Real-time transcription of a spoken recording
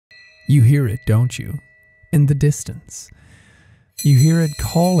You hear it, don't you? In the distance. You hear it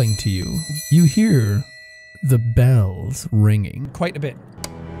calling to you. You hear the bells ringing. Quite a bit.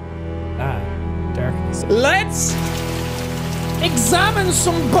 Ah, darkness. Let's examine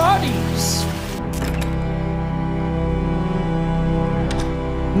some bodies.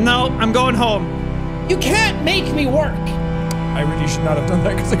 No, I'm going home. You can't make me work. I really should not have done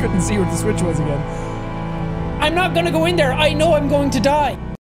that because I couldn't see where the switch was again. I'm not gonna go in there. I know I'm going to die.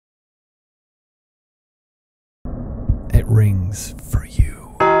 It rings for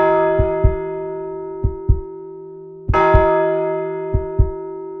you.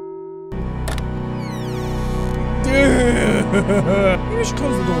 Maybe we should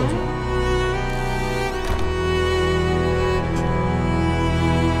close the doors.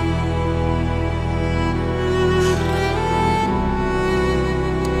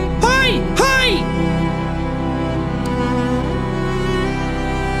 Hi! Hi!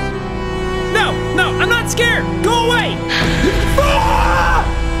 No! No! I'm not scared! Go away! Ah!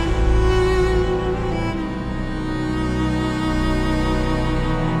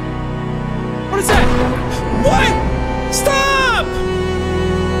 What is that? What? Stop!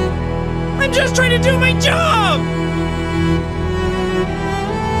 I'm just trying to do my job!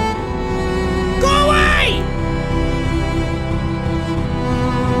 Go away!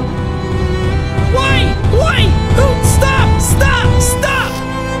 Why? Why? Oh, stop! Stop! Stop!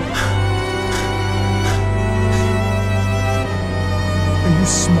 Are you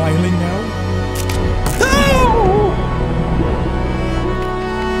smiling now? Oh!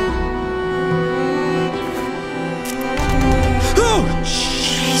 Oh,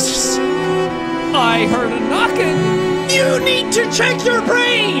 Jesus! I heard a knocking! You need to check your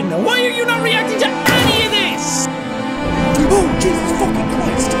brain! Why are you not reacting to any of this? Oh, Jesus fucking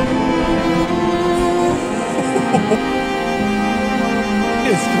Christ!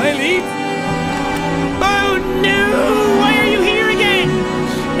 Yes, can I leave? Oh no! Why are you here again?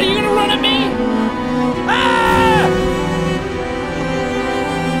 Are you gonna run at me? Ah!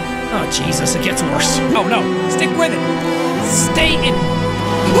 Oh Jesus, it gets worse. Oh no, stick with it. Stay in.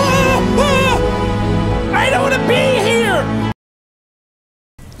 Ah! Ah! I don't want to be here!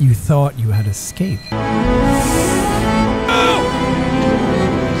 You thought you had escaped. Oh!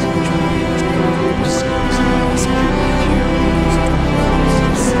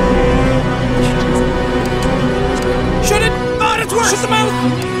 Shut it! Oh, that's worse! Shut the mouth!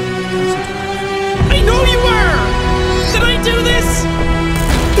 I know you were! Did I do this?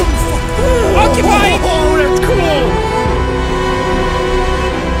 Occupy! Oh, that's cool!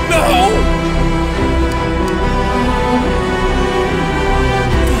 No!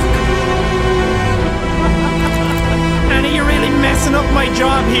 Annie, you're really messing up my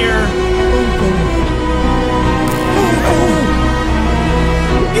job here.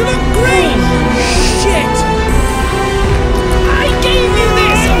 You look great! Shit! I gave you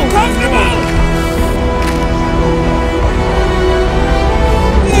this! So comfortable!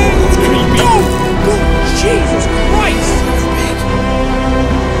 It's creepy. Oh, Jesus Christ!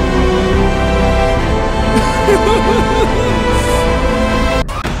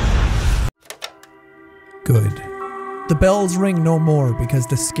 Good. The bells ring no more because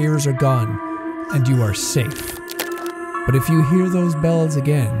the scares are gone and you are safe. But if you hear those bells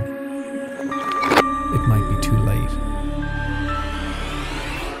again, it might be too late.